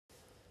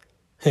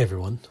Hey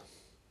everyone,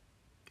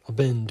 I've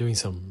been doing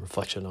some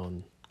reflection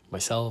on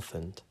myself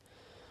and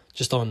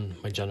just on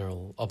my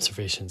general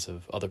observations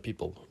of other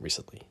people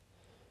recently,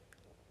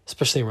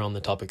 especially around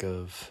the topic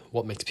of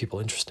what makes people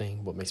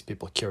interesting, what makes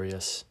people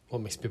curious,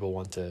 what makes people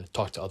want to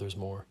talk to others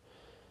more,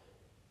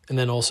 and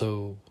then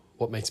also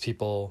what makes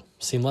people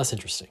seem less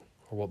interesting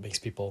or what makes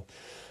people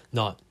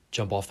not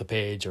jump off the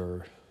page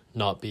or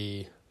not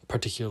be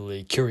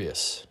particularly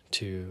curious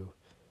to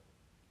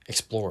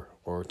explore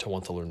or to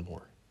want to learn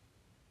more.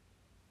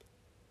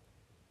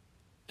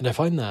 And I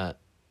find that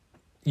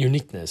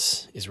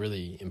uniqueness is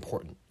really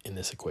important in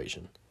this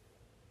equation.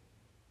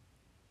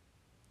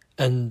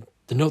 And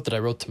the note that I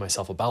wrote to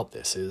myself about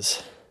this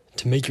is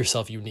to make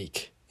yourself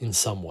unique in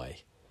some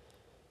way.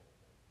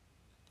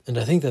 And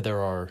I think that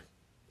there are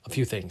a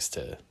few things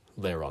to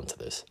layer onto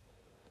this.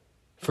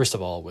 First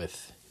of all,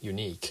 with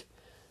unique,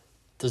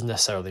 doesn't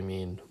necessarily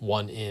mean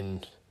one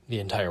in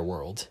the entire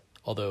world,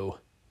 although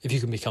if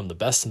you can become the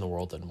best in the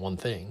world in one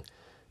thing,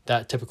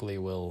 that typically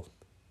will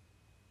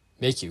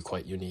make you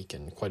quite unique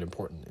and quite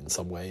important in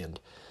some way and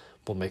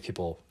will make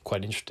people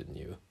quite interested in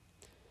you.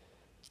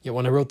 Yet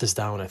when I wrote this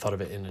down, I thought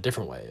of it in a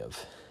different way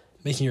of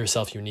making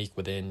yourself unique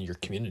within your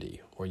community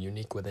or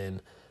unique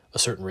within a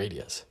certain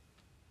radius.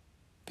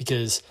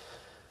 Because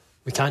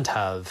we can't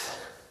have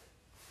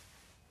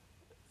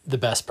the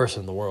best person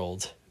in the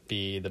world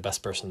be the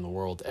best person in the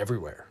world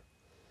everywhere,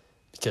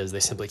 because they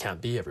simply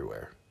can't be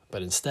everywhere.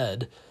 But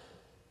instead,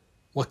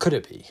 what could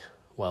it be?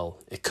 Well,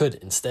 it could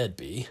instead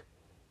be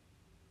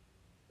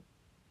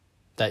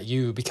that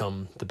you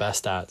become the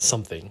best at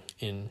something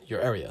in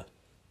your area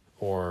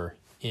or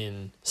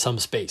in some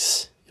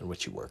space in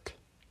which you work.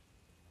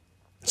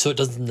 So it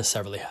doesn't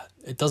necessarily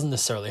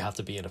have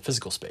to be in a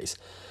physical space,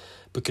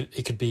 but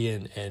it could be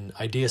in an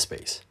idea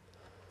space.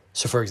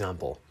 So for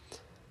example,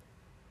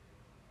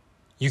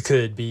 you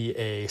could be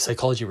a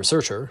psychology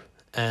researcher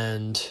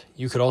and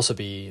you could also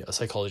be a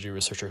psychology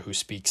researcher who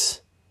speaks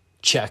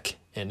Czech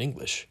and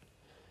English.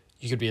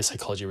 You could be a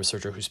psychology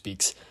researcher who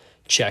speaks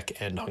Czech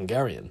and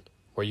Hungarian,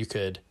 where you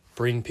could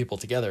bring people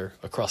together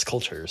across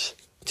cultures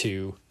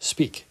to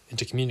speak and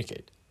to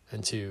communicate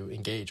and to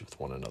engage with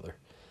one another.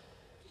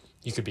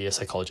 You could be a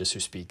psychologist who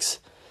speaks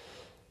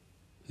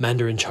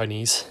Mandarin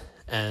Chinese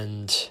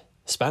and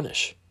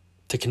Spanish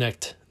to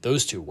connect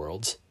those two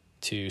worlds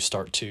to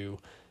start to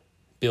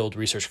build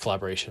research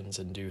collaborations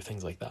and do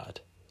things like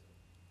that.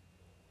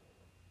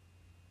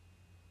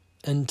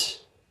 And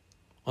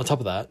on top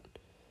of that,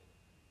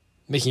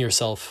 making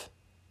yourself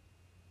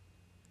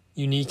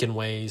unique in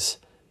ways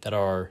that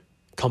are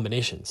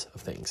combinations of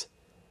things.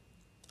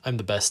 I'm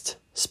the best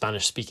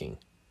Spanish speaking.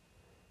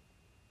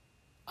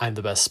 I'm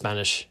the best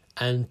Spanish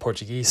and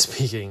Portuguese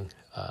speaking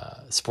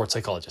sports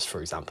psychologist,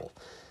 for example.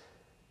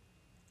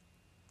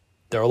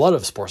 There are a lot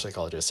of sports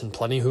psychologists and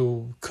plenty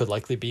who could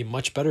likely be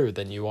much better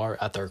than you are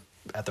at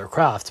their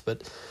craft,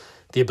 but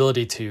the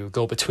ability to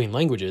go between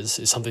languages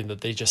is something that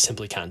they just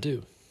simply can't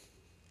do.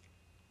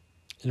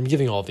 And I'm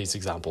giving all of these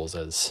examples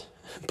as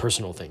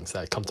personal things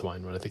that come to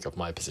mind when I think of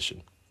my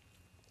position.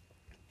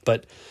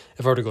 But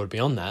if I were to go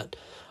beyond that,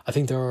 I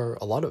think there are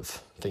a lot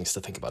of things to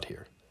think about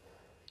here.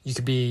 You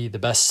could be the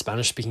best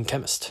Spanish-speaking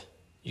chemist.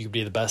 You could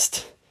be the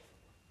best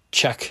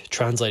Czech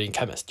translating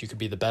chemist. You could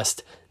be the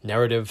best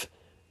narrative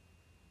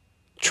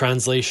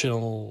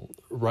translational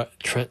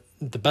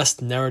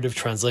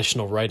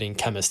writing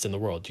chemist in the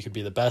world. You could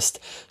be the best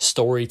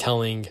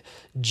storytelling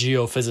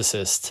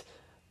geophysicist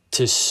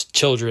to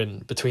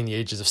children between the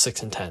ages of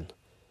 6 and 10.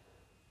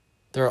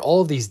 There are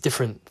all of these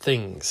different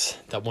things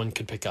that one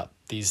could pick up,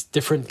 these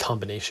different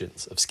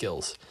combinations of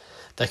skills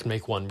that can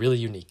make one really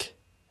unique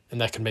and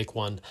that can make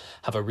one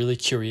have a really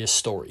curious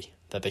story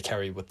that they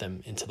carry with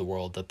them into the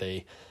world that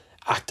they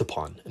act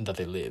upon and that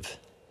they live.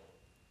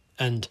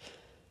 And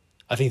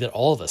I think that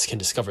all of us can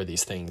discover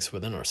these things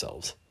within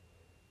ourselves.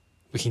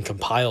 We can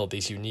compile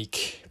these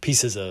unique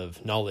pieces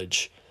of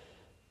knowledge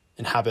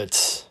and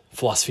habits,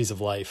 philosophies of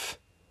life,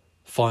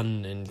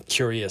 fun and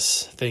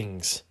curious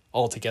things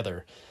all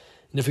together.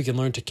 And if we can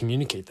learn to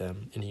communicate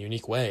them in a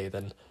unique way,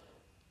 then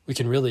we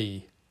can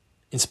really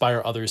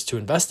inspire others to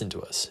invest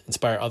into us,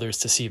 inspire others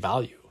to see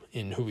value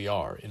in who we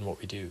are, in what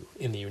we do,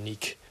 in the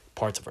unique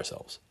parts of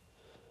ourselves.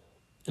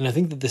 And I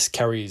think that this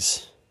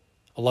carries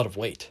a lot of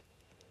weight.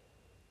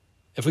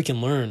 If we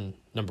can learn,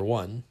 number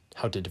one,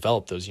 how to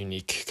develop those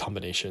unique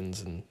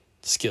combinations and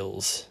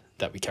skills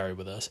that we carry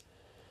with us,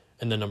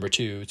 and then number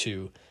two,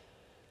 to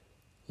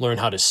learn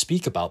how to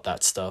speak about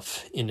that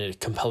stuff in a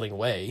compelling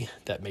way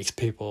that makes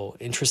people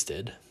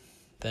interested,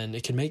 then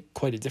it can make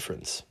quite a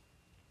difference.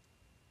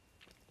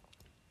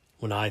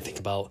 When I think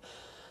about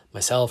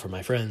myself or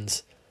my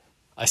friends,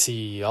 I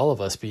see all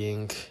of us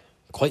being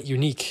quite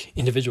unique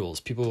individuals,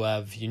 people who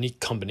have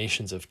unique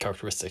combinations of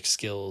characteristics,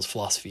 skills,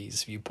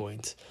 philosophies,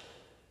 viewpoints,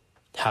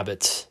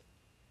 habits.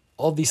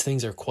 All of these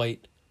things are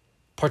quite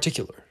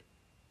particular.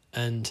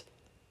 And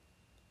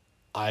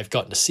I've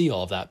gotten to see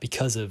all of that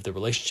because of the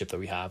relationship that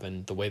we have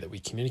and the way that we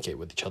communicate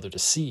with each other to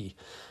see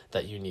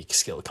that unique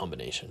skill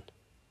combination.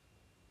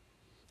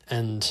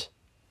 And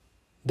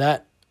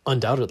that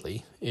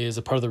undoubtedly is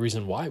a part of the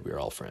reason why we're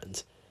all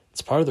friends.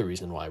 It's part of the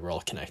reason why we're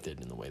all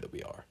connected in the way that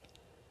we are.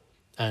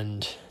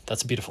 And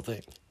that's a beautiful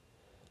thing.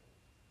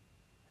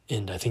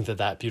 And I think that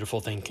that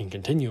beautiful thing can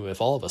continue if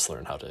all of us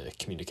learn how to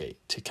communicate,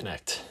 to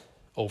connect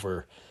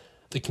over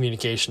the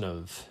communication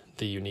of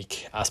the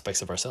unique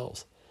aspects of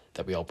ourselves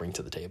that we all bring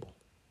to the table.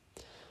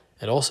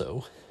 And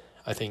also,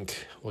 I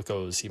think what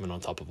goes even on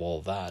top of all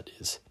of that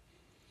is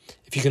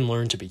if you can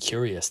learn to be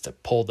curious, to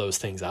pull those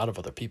things out of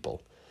other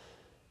people,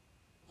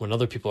 when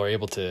other people are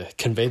able to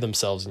convey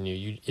themselves in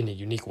a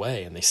unique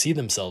way and they see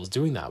themselves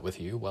doing that with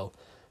you, well,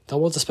 they'll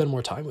want to spend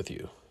more time with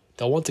you.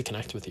 They'll want to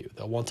connect with you.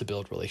 They'll want to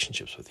build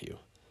relationships with you.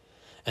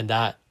 And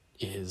that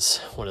is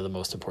one of the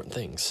most important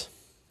things.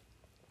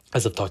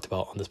 As I've talked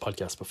about on this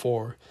podcast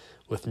before,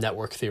 with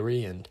network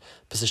theory and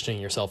positioning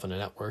yourself in a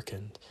network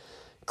and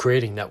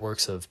creating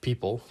networks of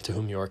people to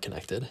whom you are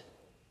connected,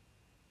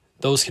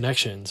 those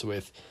connections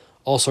with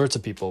all sorts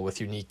of people with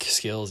unique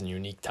skills and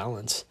unique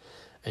talents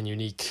and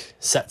unique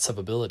sets of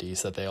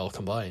abilities that they all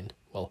combine,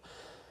 well,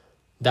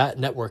 that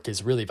network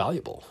is really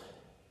valuable.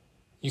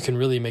 You can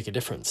really make a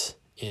difference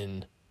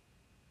in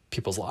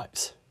people's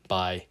lives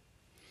by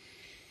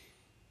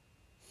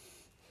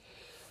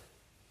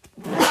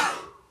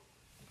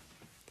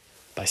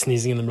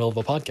sneezing in the middle of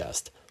a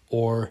podcast,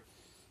 or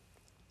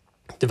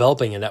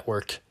developing a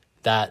network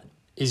that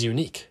is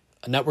unique,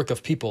 a network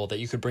of people that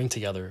you could bring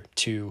together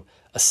to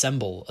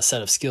assemble a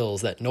set of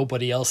skills that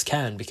nobody else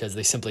can because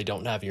they simply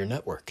don't have your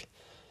network.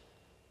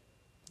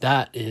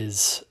 That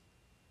is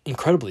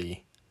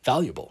incredibly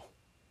valuable.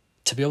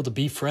 To be able to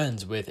be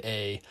friends with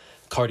a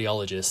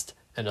cardiologist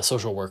and a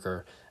social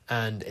worker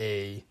and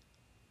a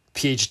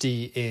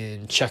PhD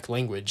in Czech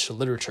language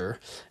literature,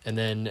 and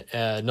then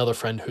another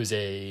friend who's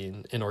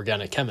an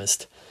organic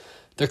chemist,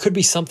 there could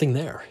be something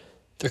there.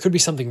 There could be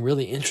something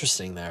really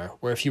interesting there,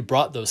 where if you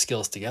brought those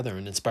skills together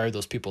and inspired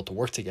those people to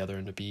work together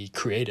and to be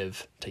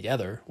creative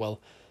together,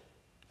 well,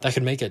 that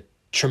could make a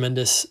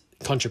tremendous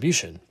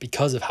contribution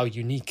because of how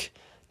unique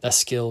that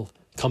skill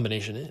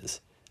combination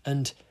is.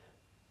 And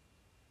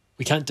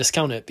we can't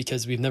discount it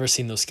because we've never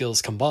seen those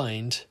skills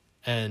combined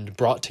and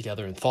brought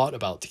together and thought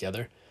about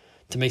together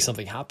to make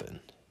something happen.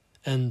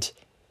 And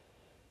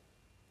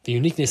the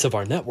uniqueness of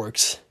our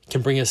networks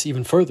can bring us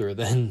even further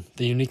than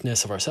the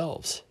uniqueness of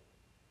ourselves.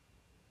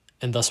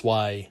 And thus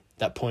why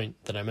that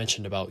point that I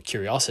mentioned about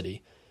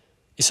curiosity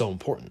is so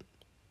important.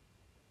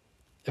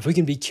 If we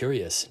can be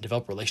curious and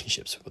develop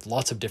relationships with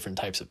lots of different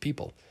types of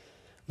people,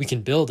 we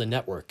can build a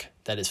network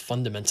that is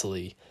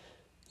fundamentally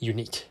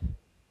unique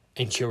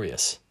and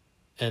curious,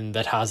 and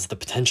that has the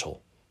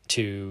potential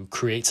to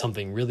create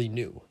something really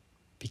new,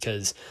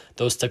 because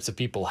those types of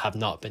people have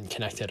not been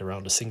connected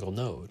around a single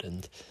node,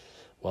 and,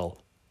 well,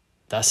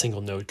 that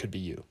single node could be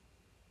you.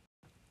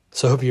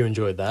 So I hope you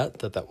enjoyed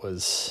that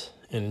was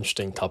an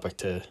interesting topic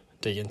to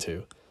dig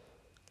into.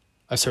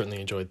 I've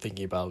certainly enjoyed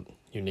thinking about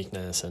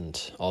uniqueness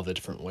and all the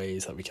different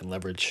ways that we can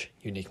leverage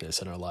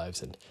uniqueness in our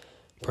lives, and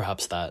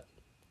perhaps that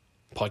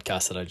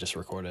podcast that I just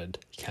recorded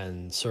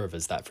can serve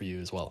as that for you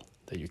as well,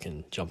 that you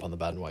can jump on the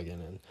bandwagon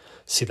and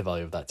see the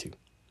value of that too.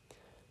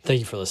 Thank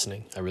you for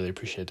listening. I really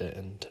appreciate it.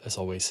 And as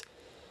always,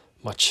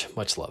 much,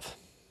 much love.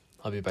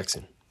 I'll be back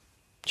soon.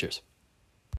 Cheers.